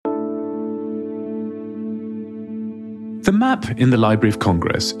The map in the Library of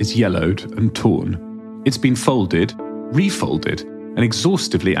Congress is yellowed and torn. It's been folded, refolded, and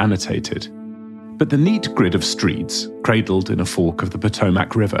exhaustively annotated. But the neat grid of streets, cradled in a fork of the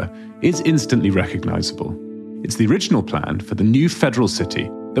Potomac River, is instantly recognizable. It's the original plan for the new federal city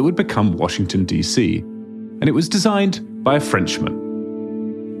that would become Washington, D.C., and it was designed by a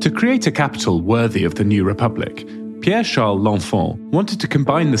Frenchman. To create a capital worthy of the new republic, Pierre-Charles L'Enfant wanted to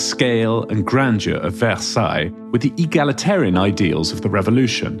combine the scale and grandeur of Versailles with the egalitarian ideals of the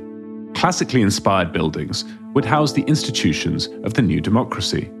Revolution. Classically inspired buildings would house the institutions of the new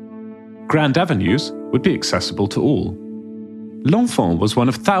democracy. Grand avenues would be accessible to all. L'Enfant was one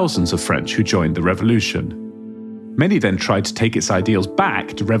of thousands of French who joined the Revolution. Many then tried to take its ideals back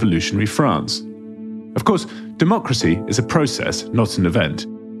to revolutionary France. Of course, democracy is a process, not an event.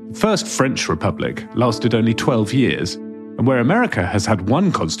 The First French Republic lasted only 12 years, and where America has had one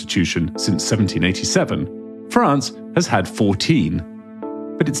constitution since 1787, France has had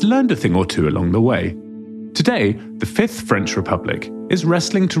 14. But it's learned a thing or two along the way. Today, the Fifth French Republic is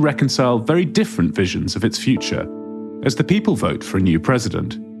wrestling to reconcile very different visions of its future as the people vote for a new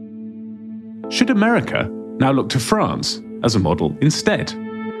president. Should America now look to France as a model instead?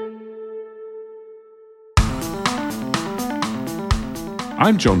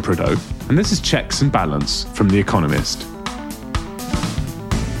 I'm John Prideaux, and this is Checks and Balance from The Economist.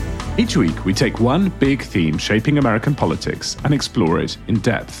 Each week, we take one big theme shaping American politics and explore it in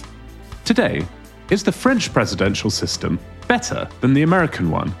depth. Today, is the French presidential system better than the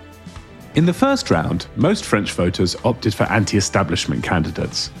American one? In the first round, most French voters opted for anti-establishment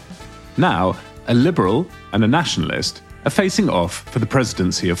candidates. Now, a liberal and a nationalist are facing off for the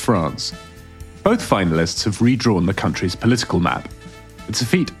presidency of France. Both finalists have redrawn the country's political map. It's a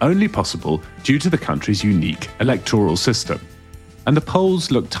feat only possible due to the country's unique electoral system. And the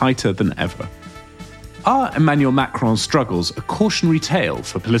polls look tighter than ever. Are Emmanuel Macron's struggles a cautionary tale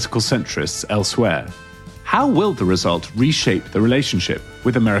for political centrists elsewhere? How will the result reshape the relationship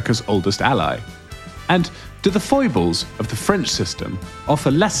with America's oldest ally? And do the foibles of the French system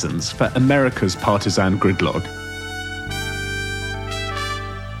offer lessons for America's partisan gridlock?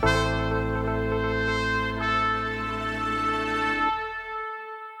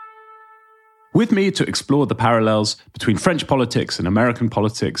 With me to explore the parallels between French politics and American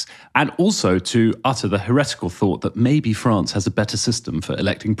politics, and also to utter the heretical thought that maybe France has a better system for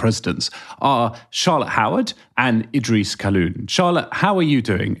electing presidents, are Charlotte Howard and Idriss Khaloun. Charlotte, how are you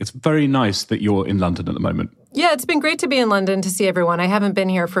doing? It's very nice that you're in London at the moment. Yeah, it's been great to be in London to see everyone. I haven't been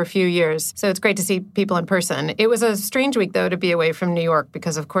here for a few years, so it's great to see people in person. It was a strange week, though, to be away from New York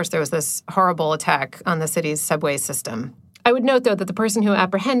because, of course, there was this horrible attack on the city's subway system. I would note, though, that the person who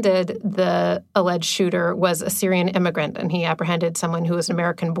apprehended the alleged shooter was a Syrian immigrant, and he apprehended someone who was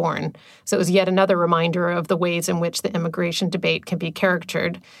American-born. So it was yet another reminder of the ways in which the immigration debate can be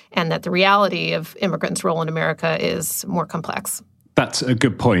caricatured, and that the reality of immigrants' role in America is more complex. That's a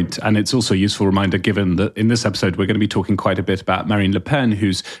good point, and it's also a useful reminder given that in this episode we're going to be talking quite a bit about Marine Le Pen,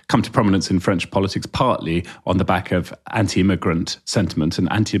 who's come to prominence in French politics partly on the back of anti-immigrant sentiment and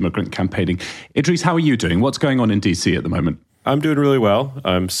anti-immigrant campaigning. Idriss, how are you doing? What's going on in DC at the moment? I'm doing really well.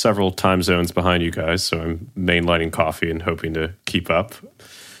 I'm several time zones behind you guys, so I'm mainlining coffee and hoping to keep up.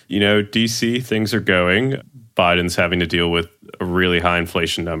 You know, DC, things are going. Biden's having to deal with a really high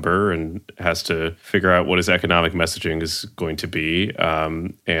inflation number and has to figure out what his economic messaging is going to be.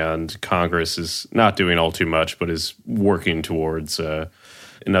 And Congress is not doing all too much, but is working towards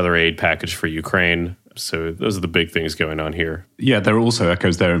another aid package for Ukraine. So those are the big things going on here. Yeah, there are also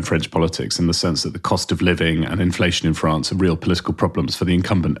echoes there in French politics in the sense that the cost of living and inflation in France are real political problems for the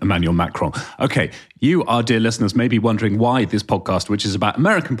incumbent Emmanuel Macron. Okay, you, our dear listeners, may be wondering why this podcast, which is about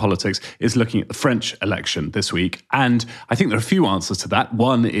American politics, is looking at the French election this week. And I think there are a few answers to that.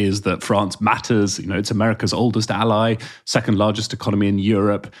 One is that France matters. You know, it's America's oldest ally, second largest economy in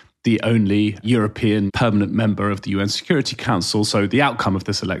Europe, the only European permanent member of the UN Security Council. So the outcome of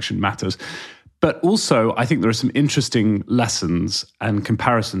this election matters. But also, I think there are some interesting lessons and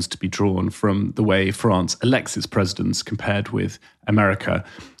comparisons to be drawn from the way France elects its presidents compared with America.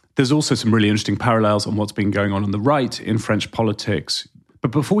 There's also some really interesting parallels on what's been going on the right in French politics.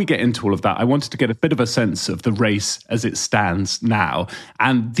 But before we get into all of that, I wanted to get a bit of a sense of the race as it stands now.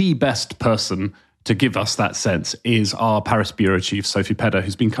 And the best person to give us that sense is our Paris bureau chief, Sophie Pedder,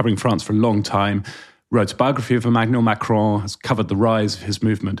 who's been covering France for a long time, wrote a biography of Emmanuel Macron, has covered the rise of his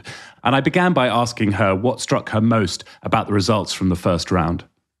movement. And I began by asking her what struck her most about the results from the first round.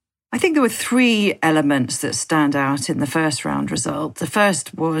 I think there were three elements that stand out in the first round result. The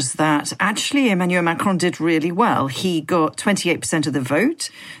first was that actually Emmanuel Macron did really well. He got 28% of the vote.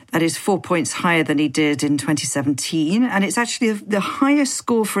 That is 4 points higher than he did in 2017. And it's actually the highest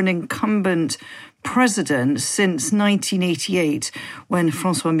score for an incumbent president since 1988, when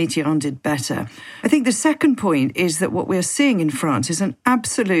François Mitterrand did better. I think the second point is that what we're seeing in France is an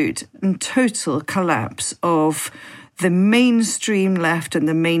absolute and total collapse of the mainstream left and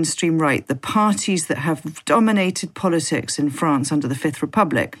the mainstream right, the parties that have dominated politics in France under the Fifth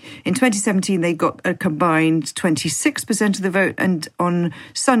Republic. In 2017, they got a combined 26% of the vote, and on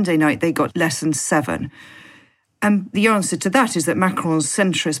Sunday night, they got less than 7%. And the answer to that is that Macron's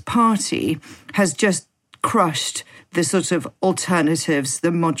centrist party has just crushed the sort of alternatives,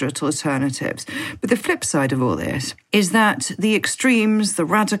 the moderate alternatives. But the flip side of all this is that the extremes, the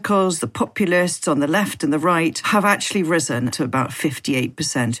radicals, the populists on the left and the right have actually risen to about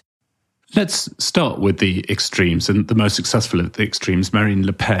 58%. Let's start with the extremes, and the most successful of the extremes, Marine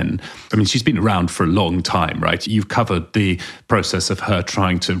Le Pen. I mean, she's been around for a long time, right? You've covered the process of her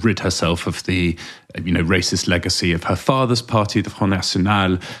trying to rid herself of the, racist legacy of her father's party, the Front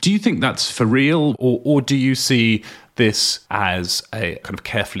National. Do you think that's for real, or do you see this as a kind of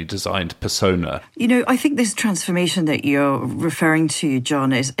carefully designed persona? I think this transformation that you're referring to,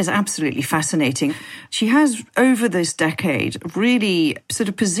 John, is absolutely fascinating. She has, over this decade, really sort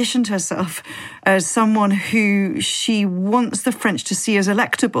of positioned herself as someone who she wants the French to see as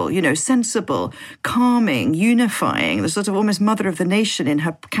electable, sensible, calming, unifying, the sort of almost mother of the nation. In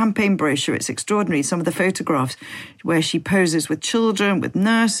her campaign brochure, it's extraordinary, some of the photographs where she poses with children, with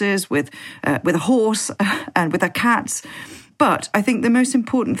nurses, with a horse and with a cat. But I think the most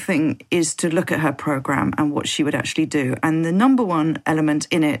important thing is to look at her programme and what she would actually do. And the number one element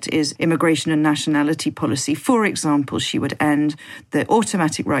in it is immigration and nationality policy. For example, she would end the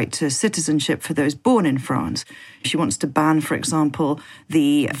automatic right to citizenship for those born in France. She wants to ban, for example,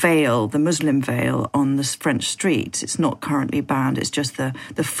 the veil, the Muslim veil on the French streets. It's not currently banned. It's just the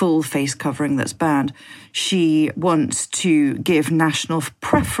full face covering that's banned. She wants to give national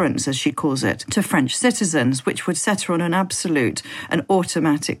preference, as she calls it, to French citizens, which would set her on an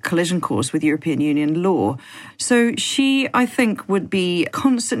automatic collision course with European Union law. So she, I think, would be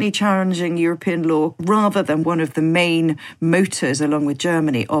constantly challenging European law rather than one of the main motors, along with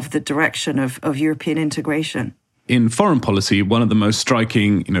Germany, of the direction of European integration. In foreign policy, one of the most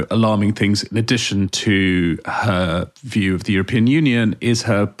striking, alarming things, in addition to her view of the European Union, is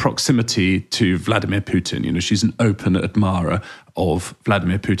her proximity to Vladimir Putin. She's an open admirer of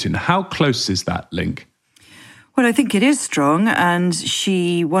Vladimir Putin. How close is that link? Well, I think it is strong, and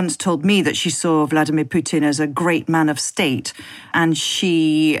she once told me that she saw Vladimir Putin as a great man of state, and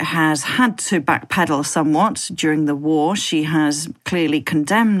she has had to backpedal somewhat during the war. She has clearly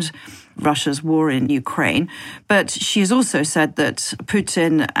condemned Russia's war in Ukraine, but she has also said that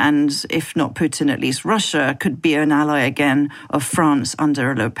Putin, and if not Putin, at least Russia, could be an ally again of France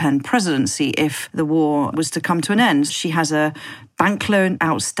under a Le Pen presidency if the war was to come to an end. She has a bank loan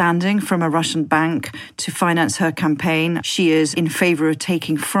outstanding from a Russian bank to finance her campaign. She is in favour of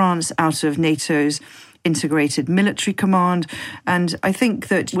taking France out of NATO's integrated military command. And I think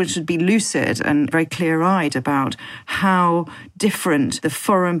that we should be lucid and very clear-eyed about how different the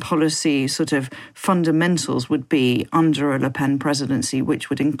foreign policy sort of fundamentals would be under a Le Pen presidency, which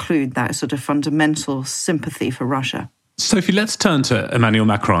would include that sort of fundamental sympathy for Russia. Sophie, let's turn to Emmanuel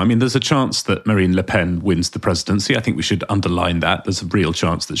Macron. I mean, there's a chance that Marine Le Pen wins the presidency. I think we should underline that. There's a real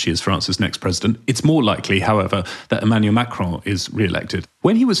chance that she is France's next president. It's more likely, however, that Emmanuel Macron is re-elected.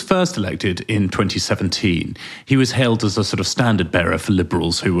 When he was first elected in 2017, he was hailed as a sort of standard bearer for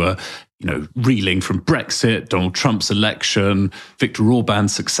liberals who were, reeling from Brexit, Donald Trump's election, Viktor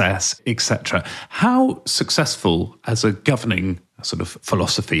Orban's success, etc. How successful as a governing sort of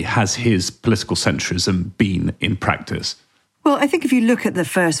philosophy has his political centrism been in practice? Well, I think if you look at the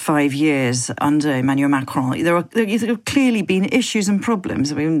first 5 years under Emmanuel Macron, there have clearly been issues and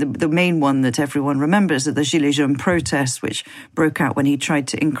problems. I mean, the main one that everyone remembers are the Gilets jaunes protests, which broke out when he tried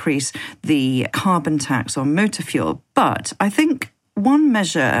to increase the carbon tax on motor fuel. But I think one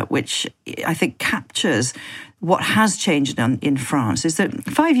measure which I think captures what has changed in France is that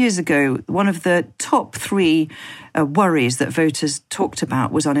 5 years ago, one of the top three worries that voters talked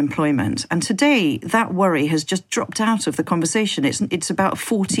about was unemployment. And today, that worry has just dropped out of the conversation. It's about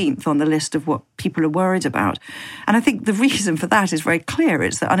 14th on the list of what people are worried about. And I think the reason for that is very clear.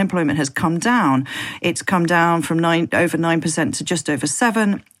 It's that unemployment has come down. It's come down from over 9% to just over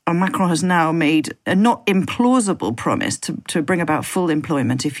 7%. And Macron has now made a not implausible promise to bring about full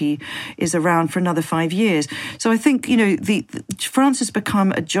employment if he is around for another 5 years. So I think, France has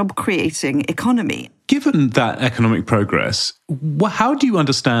become a job-creating economy. Given that economic progress, how do you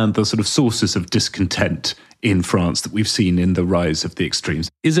understand the sort of sources of discontent in France that we've seen in the rise of the extremes?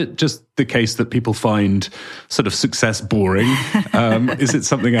 Is it just the case that people find sort of success boring? Is it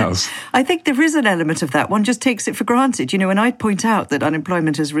something else? I think there is an element of that. One just takes it for granted. When I point out that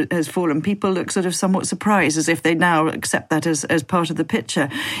unemployment has fallen, people look sort of somewhat surprised, as if they now accept that as part of the picture.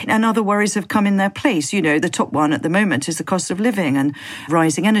 And other worries have come in their place. The top one at the moment is the cost of living and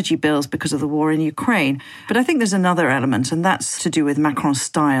rising energy bills because of the war in Ukraine. But I think there's another element, and that's to do with Macron's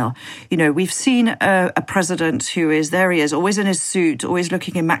style. We've seen a president who is, there he is, always in his suit, always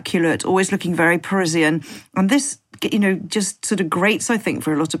looking immaculate, always looking very Parisian. And this, just sort of grates, I think,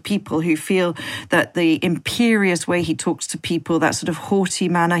 for a lot of people who feel that the imperious way he talks to people, that sort of haughty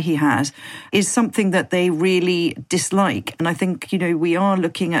manner he has, is something that they really dislike. And I think, we are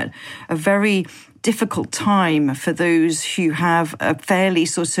looking at a very difficult time for those who have a fairly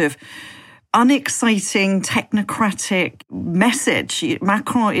sort of unexciting, technocratic message.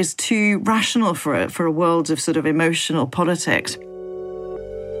 Macron is too rational for a world of sort of emotional politics.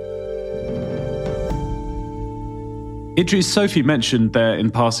 Idris, Sophie mentioned there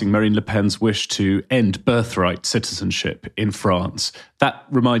in passing Marine Le Pen's wish to end birthright citizenship in France. That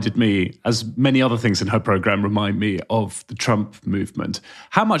reminded me, as many other things in her programme remind me, of the Trump movement.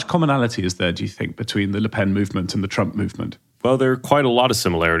 How much commonality is there, do you think, between the Le Pen movement and the Trump movement? Well, there are quite a lot of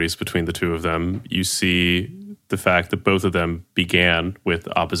similarities between the two of them. You see the fact that both of them began with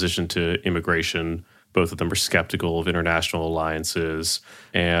opposition to immigration. Both of them are skeptical of international alliances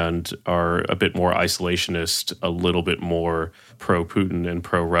and are a bit more isolationist, a little bit more pro-Putin and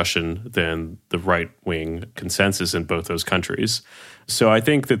pro-Russian than the right-wing consensus in both those countries. So I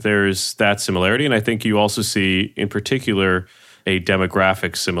think that there's that similarity. And I think you also see, in particular, a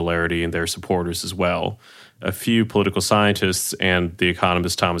demographic similarity in their supporters as well. A few political scientists and the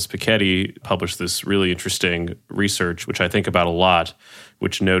economist Thomas Piketty published this really interesting research, which I think about a lot,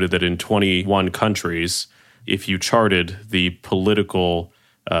 which noted that in 21 countries, if you charted the political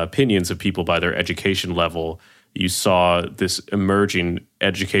opinions of people by their education level, you saw this emerging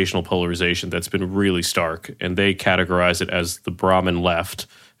educational polarization that's been really stark. And they categorize it as the Brahmin left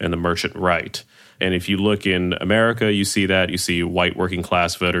and the merchant right. And if you look in America, you see that. You see white working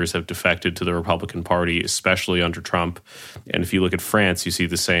class voters have defected to the Republican Party, especially under Trump. And if you look at France, you see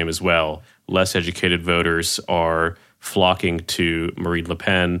the same as well. Less educated voters are flocking to Marine Le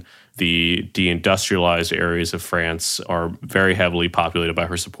Pen. The deindustrialized areas of France are very heavily populated by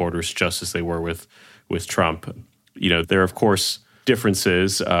her supporters, just as they were with Trump. There are, of course,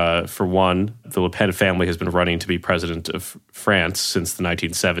 differences. For one, the Le Pen family has been running to be president of France since the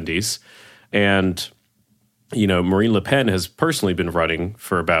 1970s. And, Marine Le Pen has personally been running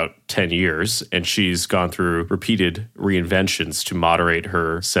for about 10 years, and she's gone through repeated reinventions to moderate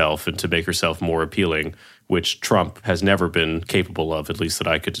herself and to make herself more appealing, which Trump has never been capable of, at least that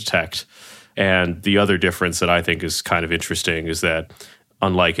I could detect. And the other difference that I think is kind of interesting is that,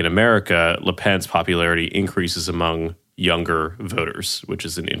 unlike in America, Le Pen's popularity increases among younger voters, which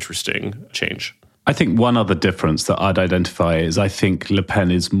is an interesting change. I think one other difference that I'd identify is I think Le Pen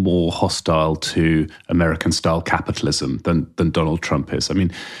is more hostile to American-style capitalism than Donald Trump is. I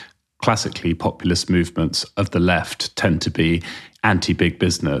mean, classically, populist movements of the left tend to be anti-big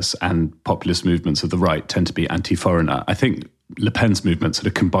business and populist movements of the right tend to be anti-foreigner. I think Le Pen's movement sort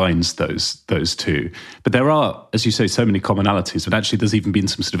of combines those two. But there are, as you say, so many commonalities. But actually, there's even been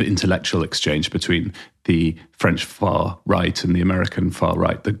some sort of intellectual exchange between the French far right and the American far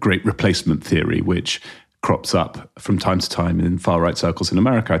right, the Great Replacement theory, which crops up from time to time in far-right circles in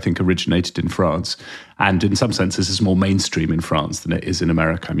America, I think originated in France. And in some senses is more mainstream in France than it is in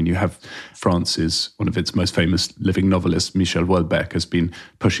America. I mean, you have France's, one of its most famous living novelists, Michel Houellebecq, has been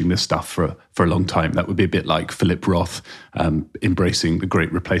pushing this stuff for a long time. That would be a bit like Philip Roth embracing the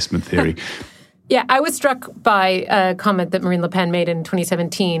Great Replacement theory. Yeah, I was struck by a comment that Marine Le Pen made in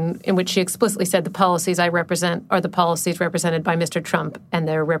 2017 in which she explicitly said the policies I represent are the policies represented by Mr. Trump and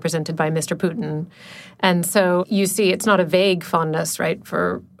they're represented by Mr. Putin. And so you see it's not a vague fondness, right,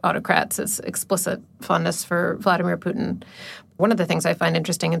 for autocrats. It's explicit fondness for Vladimir Putin. One of the things I find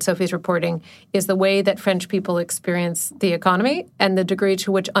interesting in Sophie's reporting is the way that French people experience the economy and the degree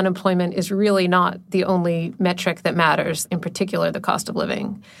to which unemployment is really not the only metric that matters, in particular the cost of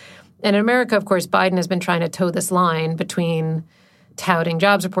living. And in America, of course, Biden has been trying to toe this line between touting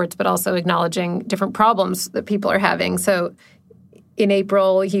jobs reports, but also acknowledging different problems that people are having. So in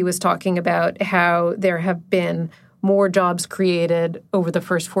April, he was talking about how there have been more jobs created over the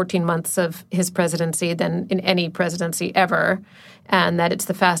first 14 months of his presidency than in any presidency ever, and that it's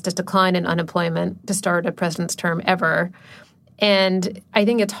the fastest decline in unemployment to start a president's term ever. And I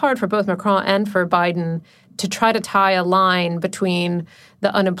think it's hard for both Macron and for Biden to try to tie a line between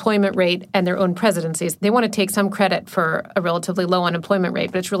the unemployment rate and their own presidencies. They want to take some credit for a relatively low unemployment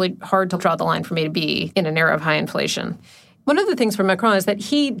rate, but it's really hard to draw the line from A to B in an era of high inflation. One of the things for Macron is that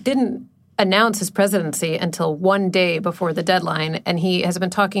he didn't announce his presidency until one day before the deadline, and he has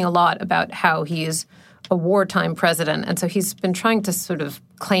been talking a lot about how he's a wartime president. And so he's been trying to sort of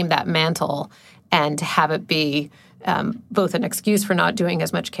claim that mantle and have it be both an excuse for not doing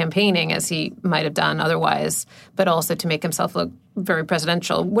as much campaigning as he might have done otherwise, but also to make himself look very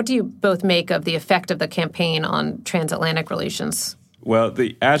presidential. What do you both make of the effect of the campaign on transatlantic relations? Well,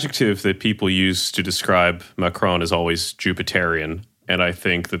 the adjective that people use to describe Macron is always Jupiterian, and I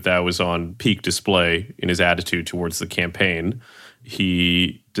think that was on peak display in his attitude towards the campaign.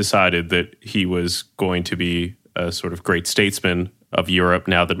 He decided that he was going to be a sort of great statesman of Europe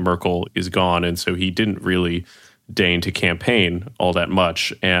now that Merkel is gone, and so he didn't really deign to campaign all that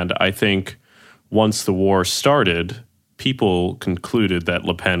much. And I think once the war started, people concluded that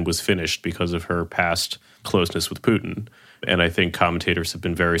Le Pen was finished because of her past closeness with Putin. And I think commentators have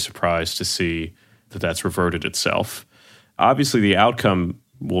been very surprised to see that that's reverted itself. Obviously, the outcome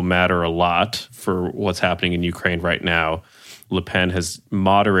will matter a lot for what's happening in Ukraine right now. Le Pen has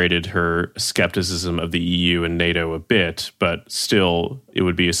moderated her skepticism of the EU and NATO a bit, but still it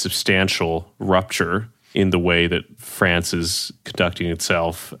would be a substantial rupture in the way that France is conducting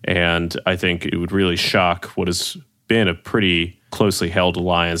itself. And I think it would really shock what has been a pretty closely held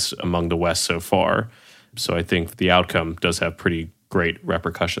alliance among the West so far. So I think the outcome does have pretty great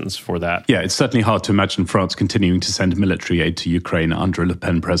repercussions for that. Yeah, it's certainly hard to imagine France continuing to send military aid to Ukraine under a Le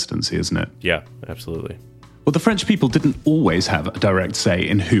Pen presidency, isn't it? Yeah, absolutely. Well, the French people didn't always have a direct say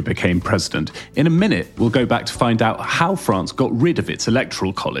in who became president. In a minute, we'll go back to find out how France got rid of its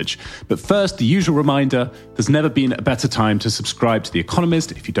electoral college. But first, the usual reminder, there's never been a better time to subscribe to The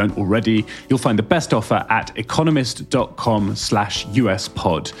Economist. If you don't already, you'll find the best offer at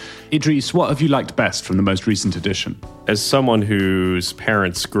economist.com/USpod. Idris, what have you liked best from the most recent edition? As someone whose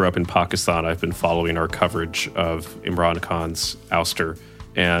parents grew up in Pakistan, I've been following our coverage of Imran Khan's ouster,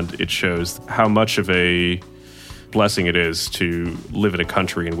 and it shows how much of a blessing it is to live in a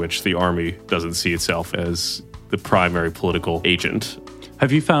country in which the army doesn't see itself as the primary political agent.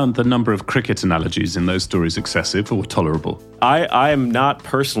 Have you found the number of cricket analogies in those stories excessive or tolerable? I am not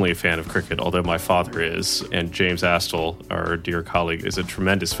personally a fan of cricket, although my father is, and James Astle, our dear colleague, is a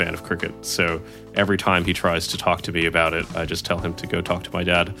tremendous fan of cricket. So every time he tries to talk to me about it, I just tell him to go talk to my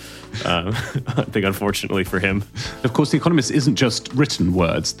dad. I think unfortunately for him. Of course, The Economist isn't just written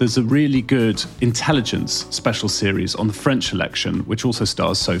words. There's a really good intelligence special series on the French election, which also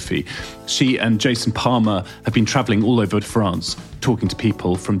stars Sophie. She and Jason Palmer have been travelling all over France, talking to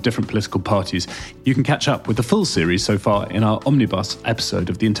people from different political parties. You can catch up with the full series so far in our Omnibus episode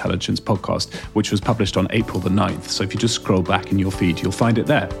of the Intelligence podcast, which was published on April the 9th. So if you just scroll back in your feed, you'll find it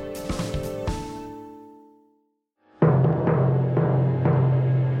there.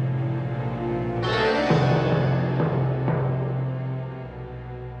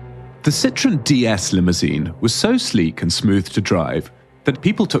 The Citroën DS limousine was so sleek and smooth to drive that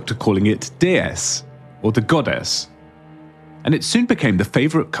people took to calling it DS, or the Goddess. And it soon became the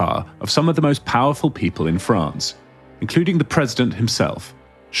favourite car of some of the most powerful people in France, including the president himself,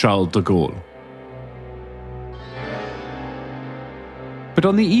 Charles de Gaulle. But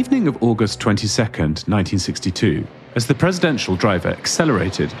on the evening of August 22nd, 1962, as the presidential driver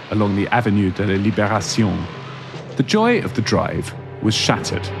accelerated along the Avenue de la Libération, the joy of the drive was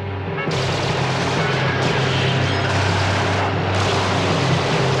shattered.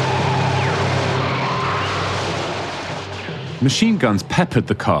 Machine guns peppered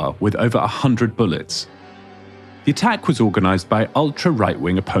the car with over 100 bullets. The attack was organised by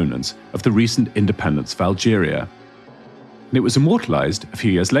ultra-right-wing opponents of the recent independence of Algeria. And it was immortalised a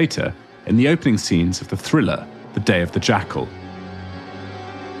few years later in the opening scenes of the thriller The Day of the Jackal.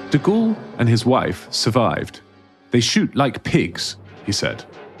 De Gaulle and his wife survived. They shoot like pigs, he said.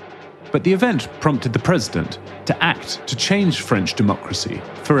 But the event prompted the president to act to change French democracy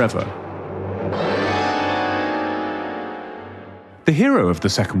forever. The hero of the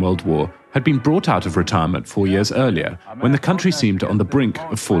Second World War had been brought out of retirement 4 years earlier, when the country seemed on the brink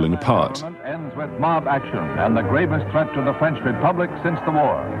of falling apart. Ends with mob action and the gravest threat to the French Republic since the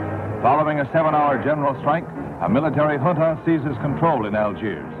war. Following a 7-hour general strike, a military junta seizes control in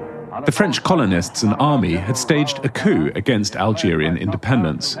Algiers. the French colonists and army had staged a coup against Algerian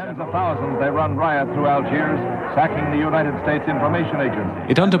independence. Tens of thousands, they run riot through Algiers, sacking the United States Information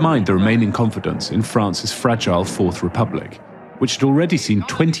Agency. It undermined the remaining confidence in France's fragile Fourth Republic, which had already seen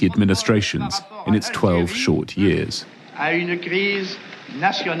 20 administrations in its 12 short years. À une crise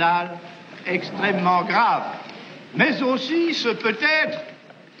nationale extrêmement grave. Mais aussi, ce peut être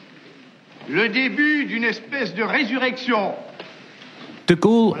le début d'une espèce de résurrection. De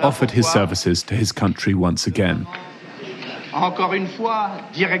Gaulle offered his services to his country once again. Encore une fois,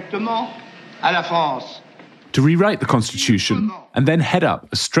 directement à la France. To rewrite the constitution and then head up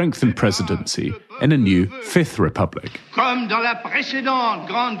a strengthened presidency in a new Fifth Republic. Comme dans la précédente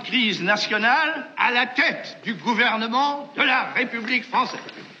grande crise nationale, à la tête du gouvernement de la République française.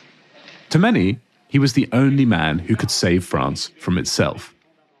 To many, he was the only man who could save France from itself.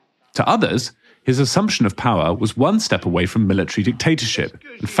 To others, his assumption of power was one step away from military dictatorship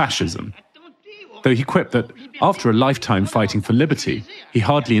and fascism. Though he quipped that after a lifetime fighting for liberty, he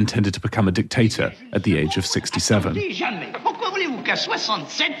hardly intended to become a dictator at the age of 67. Jamais. Pourquoi voulez-vous qu'à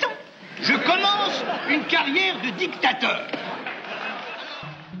 67 ans, je commence une carrière de dictateur?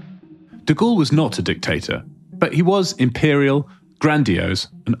 De Gaulle was not a dictator, but he was imperial, grandiose,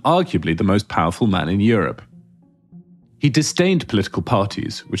 and arguably the most powerful man in Europe. He disdained political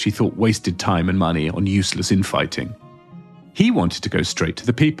parties, which he thought wasted time and money on useless infighting. He wanted to go straight to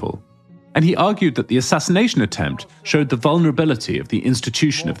the people, and he argued that the assassination attempt showed the vulnerability of the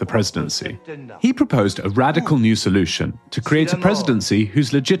institution of the presidency. He proposed a radical new solution to create a presidency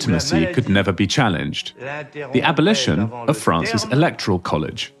whose legitimacy could never be challenged: the abolition of France's electoral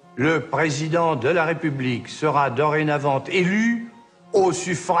college. Le président de la République sera dorénavant élu au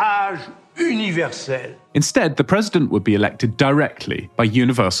suffrage universel. Instead, the president would be elected directly by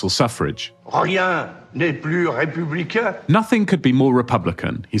universal suffrage. Rien n'est plus républicain. Nothing could be more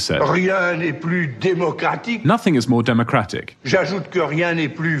Republican, he said. Rien n'est plus démocratique. Nothing is more democratic. J'ajoute que rien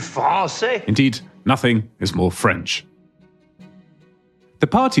n'est plus français. Indeed, nothing is more French. The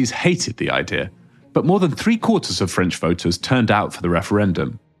parties hated the idea, but more than 3/4 of French voters turned out for the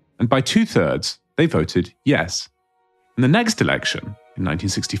referendum, and by 2/3, they voted yes. In the next election, in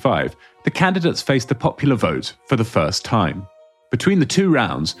 1965, the candidates faced the popular vote for the first time. Between the two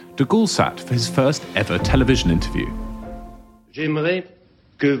rounds, de Gaulle sat for his first ever television interview. J'aimerais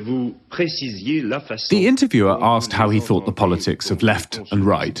que vous précisiez la façon. The interviewer asked how he thought the politics of left and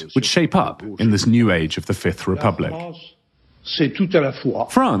right would shape up in this new age of the Fifth Republic. C'est tout à la fois.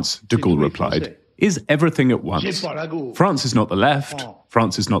 France, de Gaulle replied, is everything at once. France is not the left,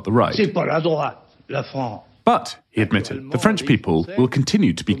 France is not the right. C'est pas la droite, la France. But, he admitted, the French people will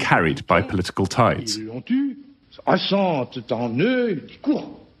continue to be carried by political tides.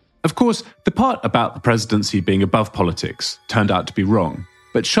 Of course, the part about the presidency being above politics turned out to be wrong.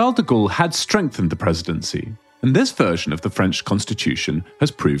 But Charles de Gaulle had strengthened the presidency, and this version of the French constitution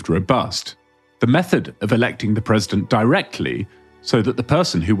has proved robust. The method of electing the president directly, so that the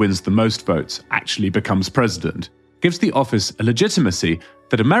person who wins the most votes actually becomes president, gives the office a legitimacy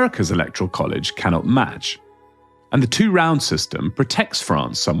that America's electoral college cannot match. And the two-round system protects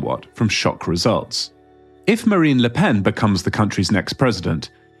France somewhat from shock results. If Marine Le Pen becomes the country's next president,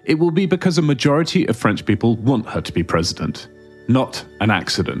 it will be because a majority of French people want her to be president, not an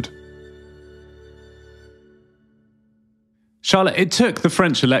accident. Charlotte, it took the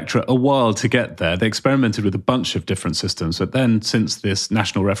French electorate a while to get there. They experimented with a bunch of different systems, but then since this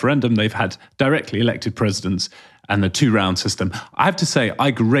national referendum, they've had directly elected presidents and the two-round system. I have to say,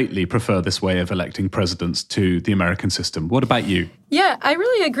 I greatly prefer this way of electing presidents to the American system. What about you? Yeah, I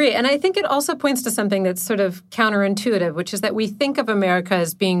really agree. And I think it also points to something that's sort of counterintuitive, which is that we think of America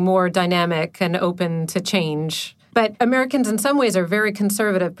as being more dynamic and open to change. But Americans in some ways are very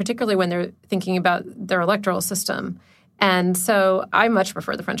conservative, particularly when they're thinking about their electoral system. And so I much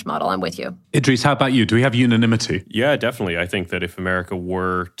prefer the French model. I'm with you. Idris, how about you? Do we have unanimity? Yeah, definitely. I think that if America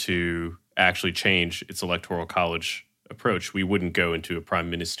were to actually change its electoral college approach, we wouldn't go into a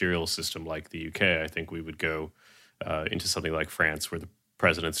prime ministerial system like the UK. I think we would go into something like France, where the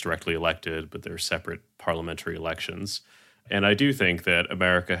president's directly elected, but there are separate parliamentary elections. And I do think that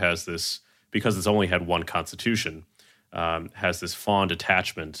America has this, because it's only had one constitution, has this fond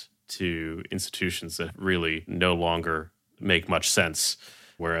attachment to institutions that really no longer make much sense.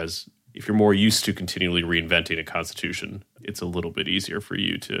 Whereas if you're more used to continually reinventing a constitution, it's a little bit easier for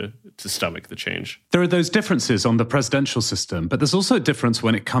you to stomach the change. There are those differences on the presidential system, but there's also a difference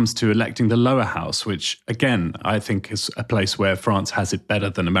when it comes to electing the lower house, which, again, I think is a place where France has it better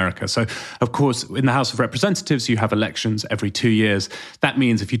than America. So, of course, in the House of Representatives, you have elections every 2 years. That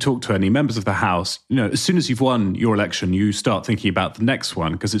means if you talk to any members of the House, as soon as you've won your election, you start thinking about the next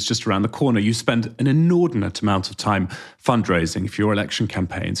one because it's just around the corner. You spend an inordinate amount of time fundraising for your election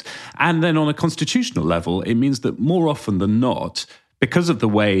campaigns. And then on a constitutional level, it means that more often than not, because of the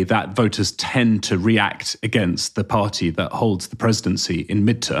way that voters tend to react against the party that holds the presidency in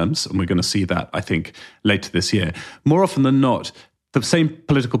midterms, and we're going to see that, I think, later this year, more often than not, the same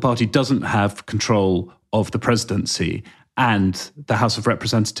political party doesn't have control of the presidency and the House of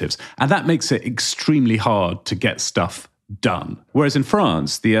Representatives. And that makes it extremely hard to get stuff done. Whereas in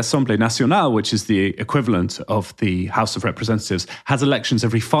France, the Assemblée Nationale, which is the equivalent of the House of Representatives, has elections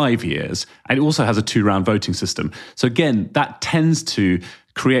every 5 years, and it also has a 2-round voting system. So again, that tends to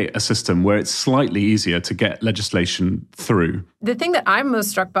create a system where it's slightly easier to get legislation through. The thing that I'm most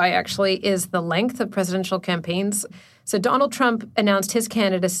struck by, actually, is the length of presidential campaigns. So Donald Trump announced his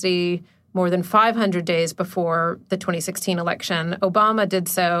candidacy more than 500 days before the 2016 election. Obama did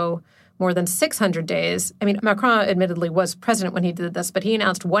so more than 600 days. I mean, Macron admittedly was president when he did this, but he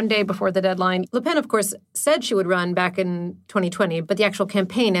announced 1 day before the deadline. Le Pen, of course, said she would run back in 2020, but the actual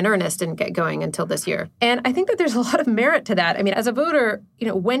campaign in earnest didn't get going until this year. And I think that there's a lot of merit to that. I mean, as a voter,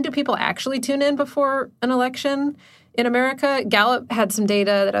 when do people actually tune in before an election in America? Gallup had some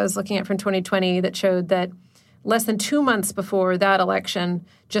data that I was looking at from 2020 that showed that less than 2 months before that election,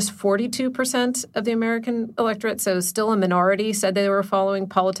 just 42% of the American electorate, so still a minority, said they were following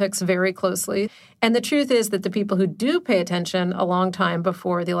politics very closely. And the truth is that the people who do pay attention a long time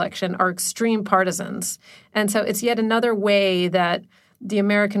before the election are extreme partisans. And so it's yet another way that the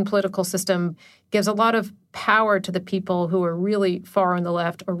American political system gives a lot of power to the people who are really far on the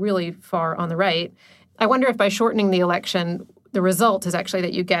left or really far on the right. I wonder if by shortening the election, the result is actually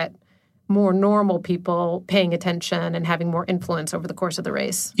that you get more normal people paying attention and having more influence over the course of the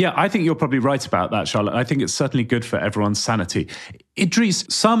race. Yeah, I think you're probably right about that, Charlotte. I think it's certainly good for everyone's sanity. Idris,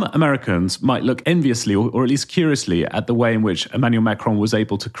 some Americans might look enviously or at least curiously at the way in which Emmanuel Macron was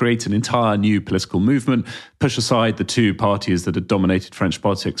able to create an entire new political movement, push aside the two parties that had dominated French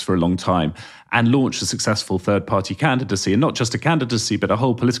politics for a long time, and launch a successful third-party candidacy, and not just a candidacy, but a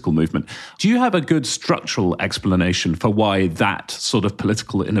whole political movement. Do you have a good structural explanation for why that sort of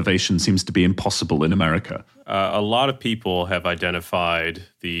political innovation seems to be impossible in America? A lot of people have identified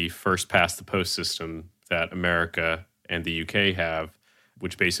the first-past-the-post system that America and the UK have,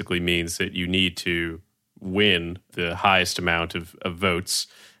 which basically means that you need to win the highest amount of votes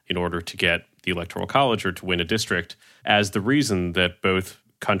in order to get the Electoral College or to win a district, as the reason that both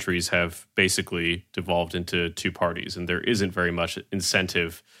countries have basically devolved into two parties. And there isn't very much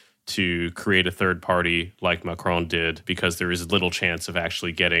incentive to create a third party like Macron did, because there is little chance of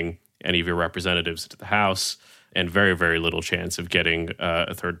actually getting any of your representatives into the House and very, very little chance of getting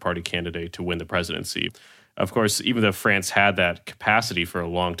a third party candidate to win the presidency. Of course, even though France had that capacity for a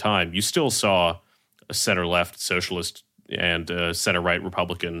long time, you still saw a center-left socialist and a center-right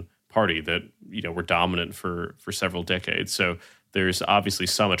Republican party that, were dominant for several decades. So there's obviously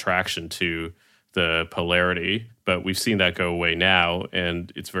some attraction to the polarity, but we've seen that go away now.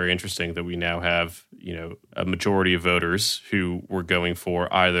 And it's very interesting that we now have, a majority of voters who were going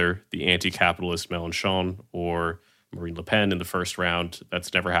for either the anti-capitalist Mélenchon or Marine Le Pen in the first round.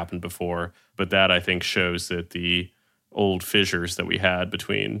 That's never happened before. But that, I think, shows that the old fissures that we had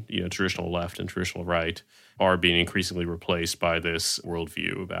between, traditional left and traditional right are being increasingly replaced by this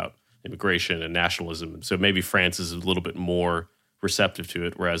worldview about immigration and nationalism. So maybe France is a little bit more receptive to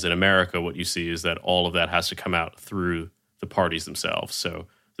it, whereas in America, what you see is that all of that has to come out through the parties themselves. So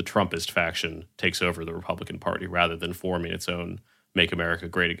the Trumpist faction takes over the Republican Party rather than forming its own Make America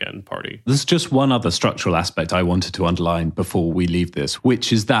Great Again party. There's just one other structural aspect I wanted to underline before we leave this,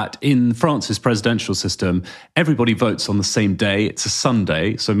 which is that in France's presidential system, everybody votes on the same day. It's a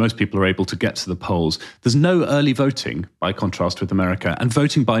Sunday, so most people are able to get to the polls. There's no early voting, by contrast with America. And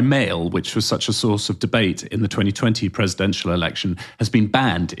voting by mail, which was such a source of debate in the 2020 presidential election, has been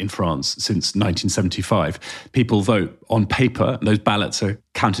banned in France since 1975. People vote on paper, and those ballots are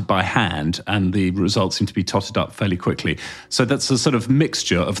counted by hand, and the results seem to be totted up fairly quickly. So that's a sort of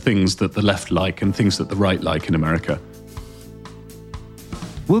mixture of things that the left like and things that the right like in America.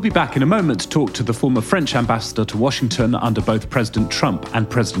 We'll be back in a moment to talk to the former French ambassador to Washington under both President Trump and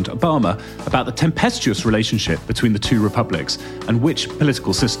President Obama about the tempestuous relationship between the two republics and which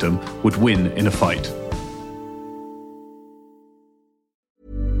political system would win in a fight.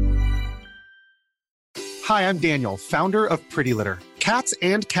 Hi, I'm Daniel, founder of Pretty Litter. Cats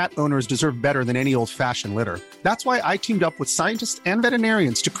and cat owners deserve better than any old-fashioned litter. That's why I teamed up with scientists and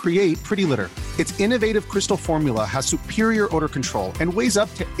veterinarians to create Pretty Litter. Its innovative crystal formula has superior odor control and weighs up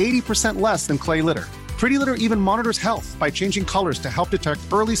to 80% less than clay litter. Pretty Litter even monitors health by changing colors to help detect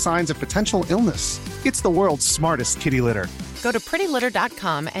early signs of potential illness. It's the world's smartest kitty litter. Go to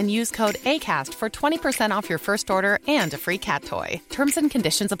prettylitter.com and use code ACAST for 20% off your first order and a free cat toy. Terms and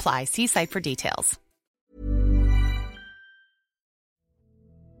conditions apply. See site for details.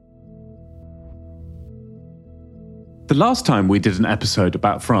 The last time we did an episode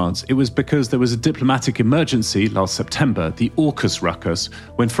about France, it was because there was a diplomatic emergency last September, the AUKUS ruckus,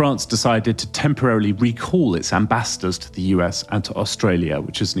 when France decided to temporarily recall its ambassadors to the US and to Australia,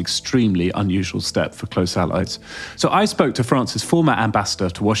 which is an extremely unusual step for close allies. So I spoke to France's former ambassador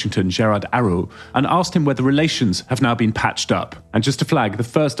to Washington, Gérard Araud, and asked him whether relations have now been patched up. And just to flag, the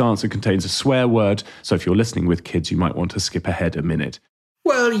first answer contains a swear word, so if you're listening with kids, you might want to skip ahead a minute.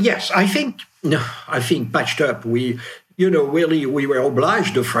 Well, yes, I think patched up. We were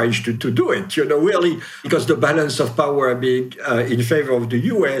obliged, the French, to do it, really, because the balance of power being in favor of the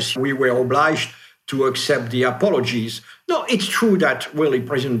US, we were obliged to accept the apologies. No, it's true that really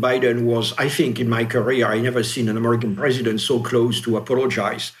President Biden was, I think, in my career, I never seen an American president so close to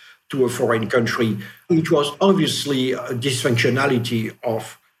apologize to a foreign country. It was obviously a dysfunctionality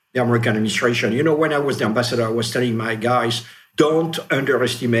of the American administration. When I was the ambassador, I was telling my guys, don't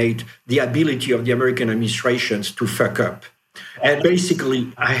underestimate the ability of the American administrations to fuck up. And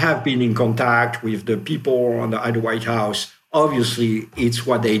basically, I have been in contact with the people at the White House. Obviously, it's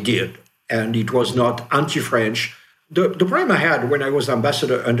what they did. And it was not anti-French. The problem I had when I was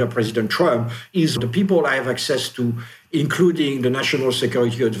ambassador under President Trump is the people I have access to, including the National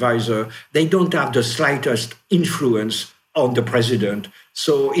Security Advisor, they don't have the slightest influence on the president.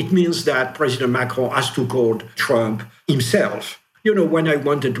 So it means that President Macron has to call Trump himself. When I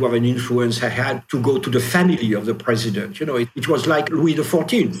wanted to have an influence, I had to go to the family of the president. It was like Louis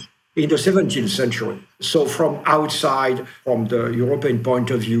XIV in the 17th century. So from outside, from the European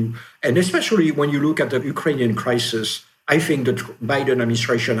point of view, and especially when you look at the Ukrainian crisis, I think the Biden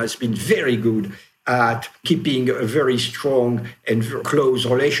administration has been very good at keeping a very strong and close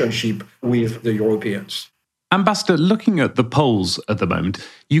relationship with the Europeans. Ambassador, looking at the polls at the moment,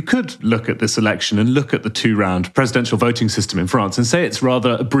 you could look at this election and look at the two-round presidential voting system in France and say it's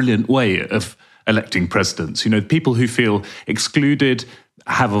rather a brilliant way of electing presidents. People who feel excluded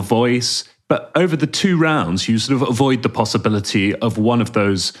have a voice, but over the two rounds, you sort of avoid the possibility of one of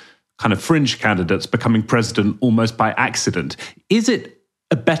those kind of fringe candidates becoming president almost by accident. Is it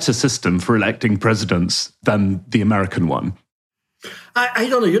a better system for electing presidents than the American one? I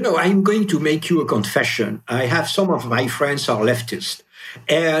don't know. I'm going to make you a confession. I have some of my friends are leftist.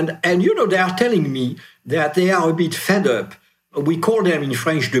 And they are telling me that they are a bit fed up. We call them in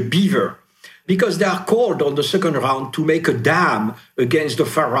French the beaver, because they are called on the second round to make a dam against the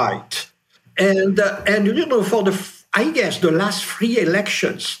far right. And for the last 3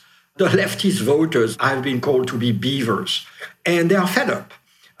 elections, the leftist voters have been called to be beavers. And they are fed up.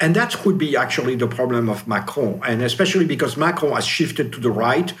 And that could be actually the problem of Macron, and especially because Macron has shifted to the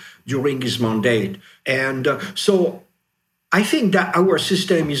right during his mandate. And so I think that our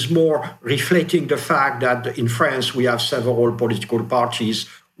system is more reflecting the fact that in France we have several political parties,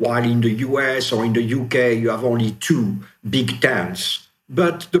 while in the US or in the UK you have only 2 big tents.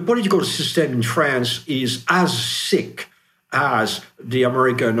 But the political system in France is as sick as the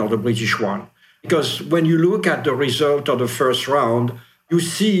American or the British one. Because when you look at the result of the first round, you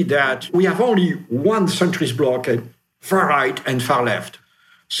see that we have only one centrist bloc, far right and far left.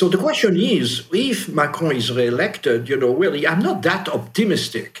 So the question is, if Macron is re-elected, really, I'm not that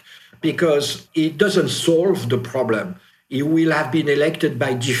optimistic because it doesn't solve the problem. He will have been elected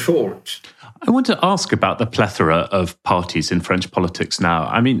by default. I want to ask about the plethora of parties in French politics now.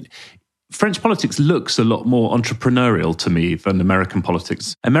 I mean, French politics looks a lot more entrepreneurial to me than American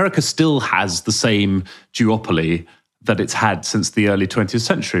politics. America still has the same duopoly that it's had since the early 20th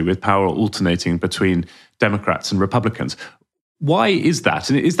century, with power alternating between Democrats and Republicans. Why is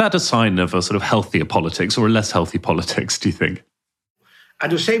that? And is that a sign of a sort of healthier politics or a less healthy politics, do you think? At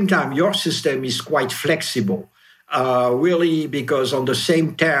the same time, your system is quite flexible, really, because on the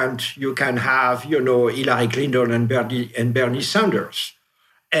same tent, you can have, Hillary Clinton and Bernie Sanders.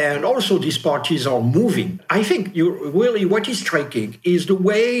 And also these parties are moving. I think what is striking is the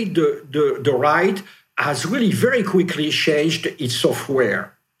way the right has really very quickly changed its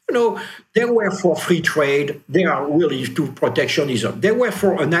software. They were for free trade. They are really to protectionism. They were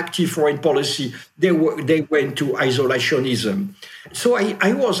for an active foreign policy. They went to isolationism. So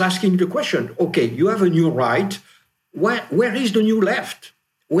I was asking the question, okay, you have a new right. Where is the new left?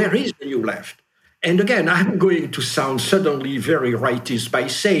 Where is the new left? And again, I'm going to sound suddenly very rightist by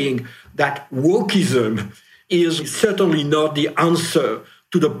saying that wokeism is certainly not the answer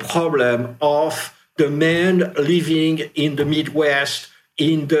to the problem of the men living in the Midwest,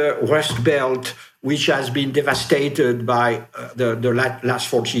 in the Rust Belt, which has been devastated by the last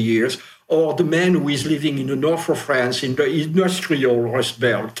 40 years, or the man who is living in the north of France, in the industrial Rust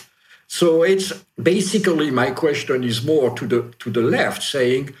Belt. So it's basically, my question is more to the left,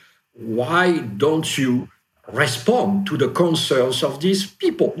 saying, why don't you respond to the concerns of these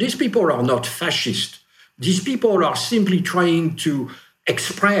people? These people are not fascist. These people are simply trying to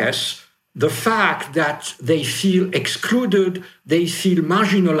express the fact that they feel excluded, they feel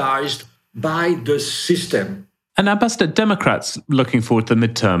marginalized by the system. And Ambassador, Democrats looking forward to the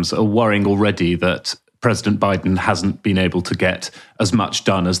midterms are worrying already that President Biden hasn't been able to get as much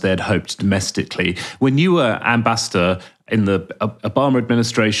done as they had hoped domestically. When you were ambassador in the Obama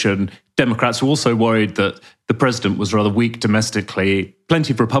administration, Democrats were also worried that the president was rather weak domestically.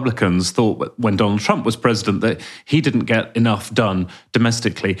 Plenty of Republicans thought when Donald Trump was president that he didn't get enough done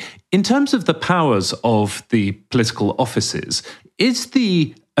domestically. In terms of the powers of the political offices, is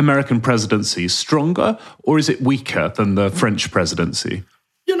the American presidency stronger or is it weaker than the French presidency?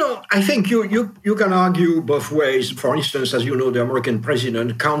 I think you can argue both ways. For instance, as you know, the American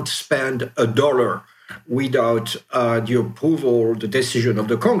president can't spend $1 without the approval, the decision of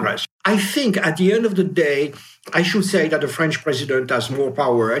the Congress. I think at the end of the day, I should say that the French president has more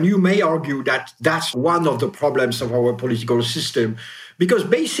power. And you may argue that that's one of the problems of our political system, because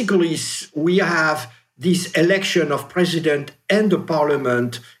basically we have this election of president and the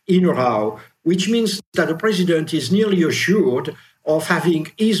parliament in a row, which means that the president is nearly assured of having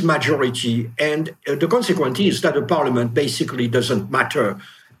his majority, and the consequence is that the parliament basically doesn't matter,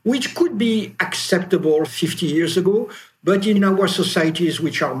 which could be acceptable 50 years ago, but in our societies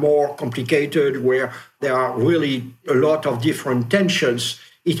which are more complicated, where there are really a lot of different tensions,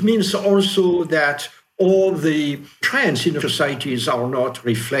 it means also that all the trends in the societies are not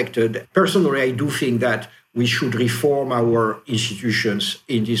reflected. Personally, I do think that we should reform our institutions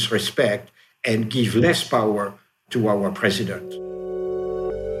in this respect and give less power to our president.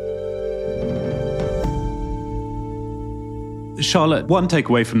 Charlotte, one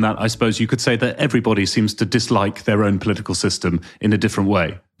takeaway from that, I suppose you could say that everybody seems to dislike their own political system in a different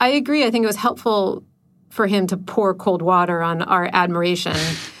way. I agree. I think it was helpful for him to pour cold water on our admiration.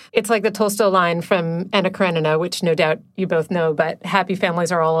 It's like the Tolstoy line from Anna Karenina, which no doubt you both know, but happy families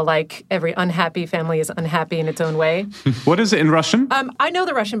are all alike. Every unhappy family is unhappy in its own way. What is it in Russian? I know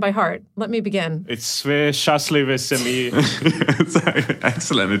the Russian by heart. Let me begin. It's sve счастливые семьи.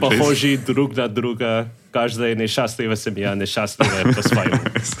 Excellent. Похожи друг на друга. Каждая несчастливая семья несчастливая по-своему.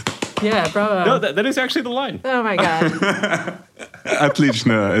 Yeah, bravo. No, that is actually the line. Oh, my God.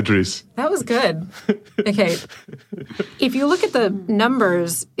 Отлично, Idris. That was good. Okay. If you look at the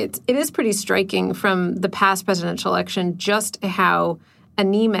numbers, it is pretty striking from the past presidential election just how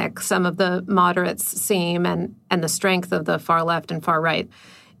anemic some of the moderates seem and the strength of the far left and far right.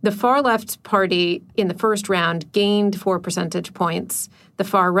 The far left party in the first round gained 4 percentage points. The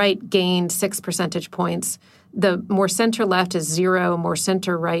far right gained 6 percentage points. The more center-left is 0, more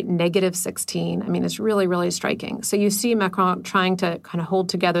center-right, -16. I mean, it's really, really striking. So you see Macron trying to kind of hold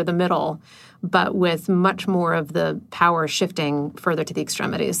together the middle, but with much more of the power shifting further to the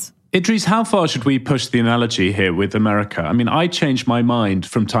extremities. Idris, how far should we push the analogy here with America? I mean, I change my mind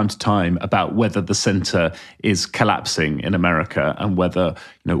from time to time about whether the center is collapsing in America and whether,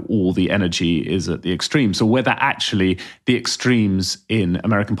 all the energy is at the extremes, or whether actually the extremes in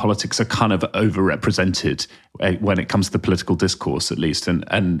American politics are kind of overrepresented when it comes to the political discourse, at least.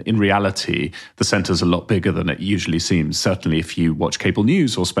 And in reality, the center's a lot bigger than it usually seems, certainly if you watch cable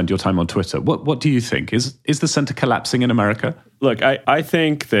news or spend your time on Twitter. What do you think? Is the center collapsing in America? Look, I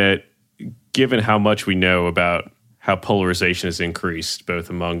think that given how much we know about how polarization has increased, both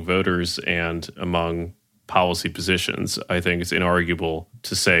among voters and among policy positions, I think it's inarguable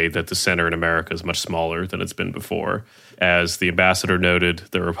to say that the center in America is much smaller than it's been before. As the ambassador noted,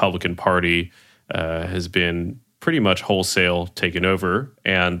 the Republican Party has been pretty much wholesale taken over,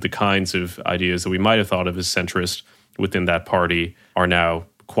 and the kinds of ideas that we might have thought of as centrist within that party are now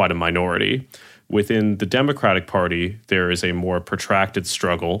quite a minority. Within the Democratic Party, there is a more protracted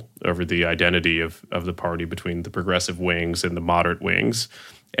struggle over the identity of the party between the progressive wings and the moderate wings.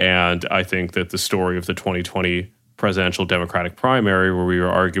 And I think that the story of the 2020 presidential Democratic primary where we were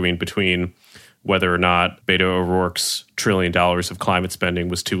arguing between whether or not Beto O'Rourke's $1 trillion of climate spending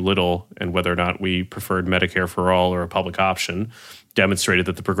was too little and whether or not we preferred Medicare for all or a public option, demonstrated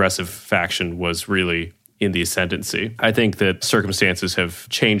that the progressive faction was really in the ascendancy. I think that circumstances have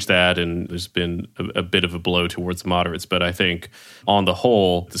changed that, and there's been a bit of a blow towards the moderates. But I think on the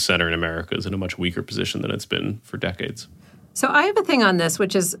whole, the center in America is in a much weaker position than it's been for decades. So I have a thing on this,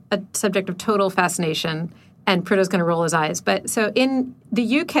 which is a subject of total fascination, and Prideaux's going to roll his eyes. But so in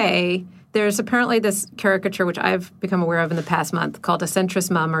the UK, there's apparently this caricature, which I've become aware of in the past month, called a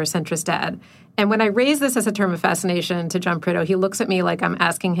centrist mum or a centrist dad. And when I raise this as a term of fascination to John Prideaux, he looks at me like I'm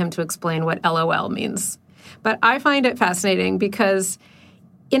asking him to explain what LOL means. But I find it fascinating because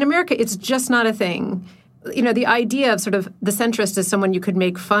in America, it's just not a thing. You know, the idea of sort of the centrist as someone you could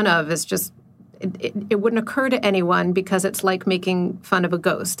make fun of is just, it wouldn't occur to anyone because it's like making fun of a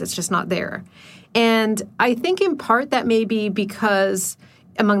ghost. It's just not there. And I think in part that may be because,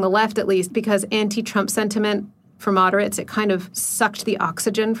 among the left at least, because anti-Trump sentiment for moderates, it kind of sucked the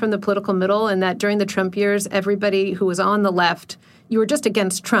oxygen from the political middle, and that during the Trump years, everybody who was on the left, you were just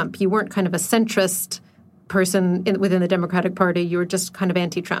against Trump. You weren't kind of a centrist person within the Democratic Party. You were just kind of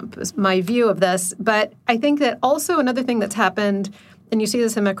anti-Trump, is my view of this. But I think that also another thing that's happened, and you see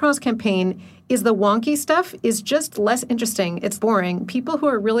this in Macron's campaign, is the wonky stuff is just less interesting. It's boring. People who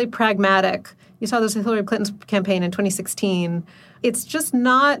are really pragmatic, you saw this with Hillary Clinton's campaign in 2016, it's just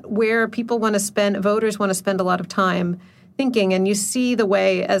not where people want to spend, voters want to spend a lot of time thinking. And you see the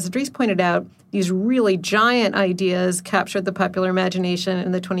way, as Idris pointed out, these really giant ideas captured the popular imagination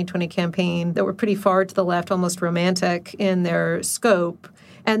in the 2020 campaign that were pretty far to the left, almost romantic in their scope.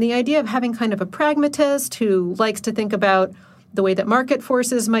 And the idea of having kind of a pragmatist who likes to think about the way that market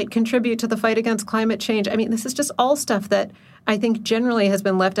forces might contribute to the fight against climate change. I mean, this is just all stuff that I think generally has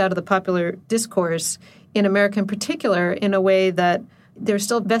been left out of the popular discourse in America in particular, in a way that there's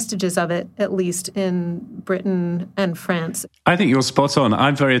still vestiges of it, at least in Britain and France. I think you're spot on.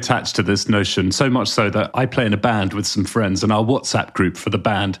 I'm very attached to this notion, so much so that I play in a band with some friends, and our WhatsApp group for the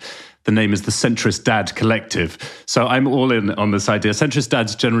band, the name is the Centrist Dad Collective. So I'm all in on this idea. Centrist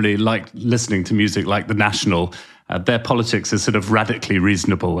dads generally like listening to music like The National. Their politics is sort of radically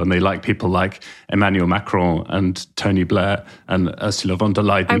reasonable, and they like people like Emmanuel Macron and Tony Blair and Ursula von der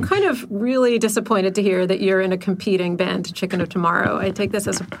Leyen. I'm kind of really disappointed to hear that you're in a competing band to Chicken of Tomorrow. I take this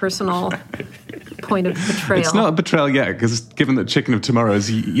as a personal point of betrayal. It's not a betrayal yet, because given that Chicken of Tomorrow is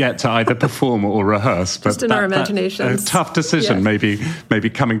yet to either perform or rehearse. But just in our imaginations. A tough decision, maybe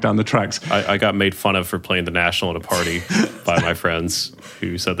coming down the tracks. I got made fun of for playing The National at a party by my friends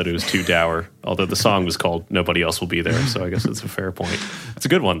who said that it was too dour, although the song was called Nobody Else Will Be There, so I guess it's a fair point. It's a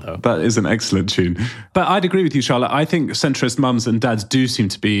good one, though. That is an excellent tune. But I'd agree with you, Charlotte. I think centrist mums and dads do seem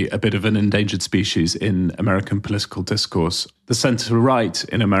to be a bit of an endangered species in American political discourse. The centre-right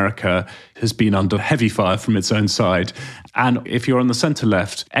in America has been under heavy fire from its own side. And if you're on the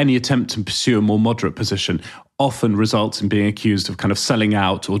centre-left, any attempt to pursue a more moderate position often results in being accused of kind of selling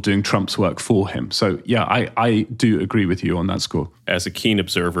out or doing Trump's work for him. So, yeah, I do agree with you on that score. As a keen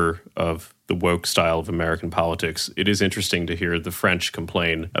observer of the woke style of American politics, it is interesting to hear the French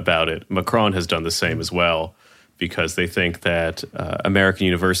complain about it. Macron has done the same as well, because they think that American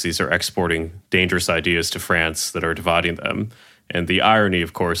universities are exporting dangerous ideas to France that are dividing them. And the irony,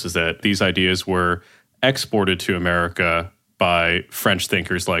 of course, is that these ideas were exported to America by French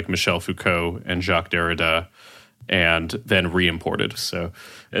thinkers like Michel Foucault and Jacques Derrida, and then re-imported. So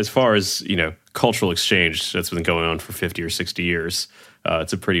as far as, cultural exchange that's been going on for 50 or 60 years,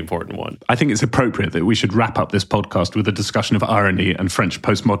 it's a pretty important one. I think it's appropriate that we should wrap up this podcast with a discussion of irony and French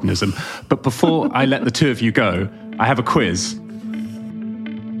postmodernism. But before I let the two of you go, I have a quiz.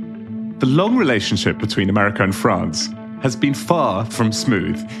 The long relationship between America and France has been far from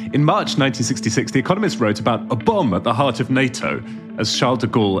smooth. In March 1966, The Economist wrote about a bomb at the heart of NATO, as Charles de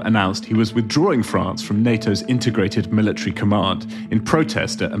Gaulle announced he was withdrawing France from NATO's integrated military command in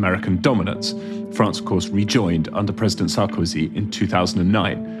protest at American dominance. France, of course, rejoined under President Sarkozy in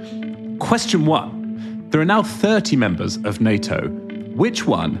 2009. Question 1. There are now 30 members of NATO. Which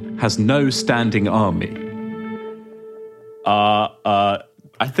one has no standing army?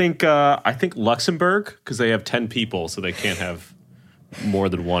 I think Luxembourg, because they have 10 people, so they can't have more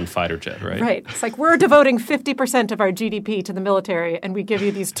than one fighter jet, right? Right. It's like we're devoting 50% of our GDP to the military, and we give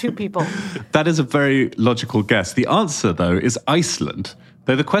you these 2 people. That is a very logical guess. The answer, though, is Iceland.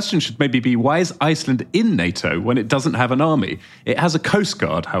 Though the question should maybe be, why is Iceland in NATO when it doesn't have an army? It has a coast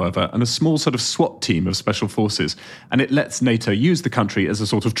guard, however, and a small sort of SWAT team of special forces, and it lets NATO use the country as a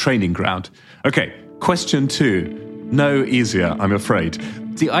sort of training ground. Okay, question 2. No easier, I'm afraid.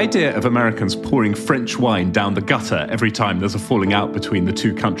 The idea of Americans pouring French wine down the gutter every time there's a falling out between the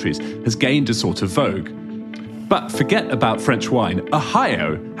two countries has gained a sort of vogue. But forget about French wine.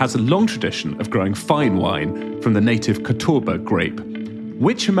 Ohio has a long tradition of growing fine wine from the native Catawba grape.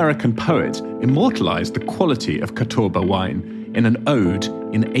 Which American poet immortalized the quality of Catawba wine in an ode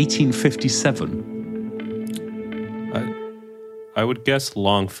in 1857? I would guess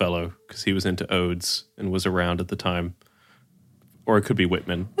Longfellow, because he was into odes and was around at the time. Or it could be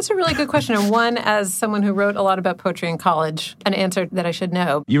Whitman. That's a really good question. And one, as someone who wrote a lot about poetry in college, an answer that I should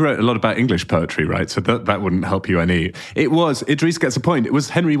know. You wrote a lot about English poetry, right? So that wouldn't help you any. It was, Idris gets a point, it was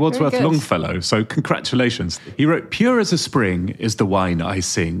Henry Wadsworth Longfellow, so congratulations. He wrote, "Pure as a spring is the wine I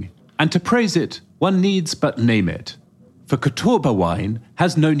sing, and to praise it, one needs but name it. For Catawba wine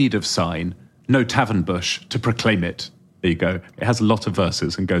has no need of sign, no tavern bush to proclaim it." There you go. It has a lot of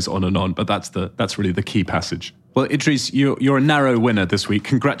verses and goes on, but that's really the key passage. Well, Idris, you're a narrow winner this week.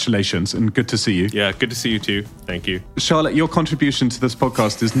 Congratulations, and good to see you. Yeah, good to see you too. Thank you. Charlotte, your contribution to this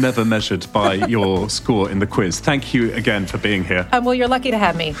podcast is never measured by your score in the quiz. Thank you again for being here. Well, you're lucky to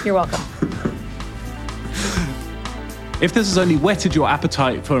have me. You're welcome. If this has only whetted your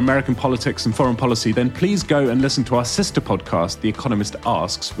appetite for American politics and foreign policy, then please go and listen to our sister podcast, The Economist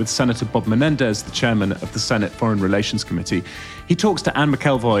Asks, with Senator Bob Menendez, the chairman of the Senate Foreign Relations Committee. He talks to Anne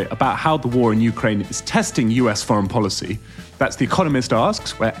McElvoy about how the war in Ukraine is testing US foreign policy. That's The Economist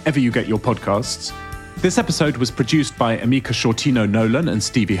Asks, wherever you get your podcasts. This episode was produced by Amika Shortino-Nolan and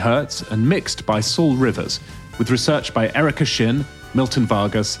Stevie Hertz and mixed by Saul Rivers, with research by Erica Shin, Milton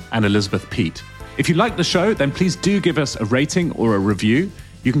Vargas, and Elizabeth Peet. If you like the show, then please do give us a rating or a review.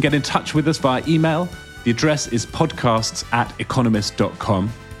 You can get in touch with us via email. The address is podcasts@economist.com.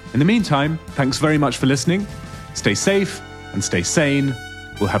 In the meantime, thanks very much for listening. Stay safe and stay sane.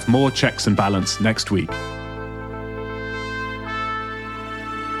 We'll have more Checks and Balance next week.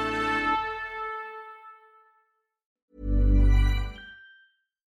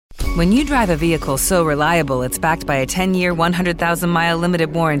 When you drive a vehicle so reliable it's backed by a 10-year, 100,000-mile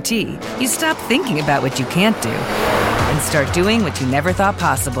limited warranty, you stop thinking about what you can't do and start doing what you never thought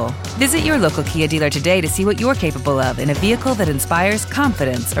possible. Visit your local Kia dealer today to see what you're capable of in a vehicle that inspires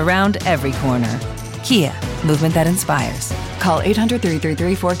confidence around every corner. Kia, movement that inspires. Call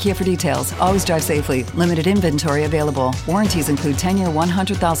 800-333-4KIA for details. Always drive safely. Limited inventory available. Warranties include 10-year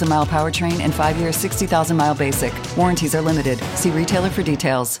 100,000-mile powertrain and 5-year 60,000-mile basic. Warranties are limited. See retailer for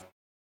details.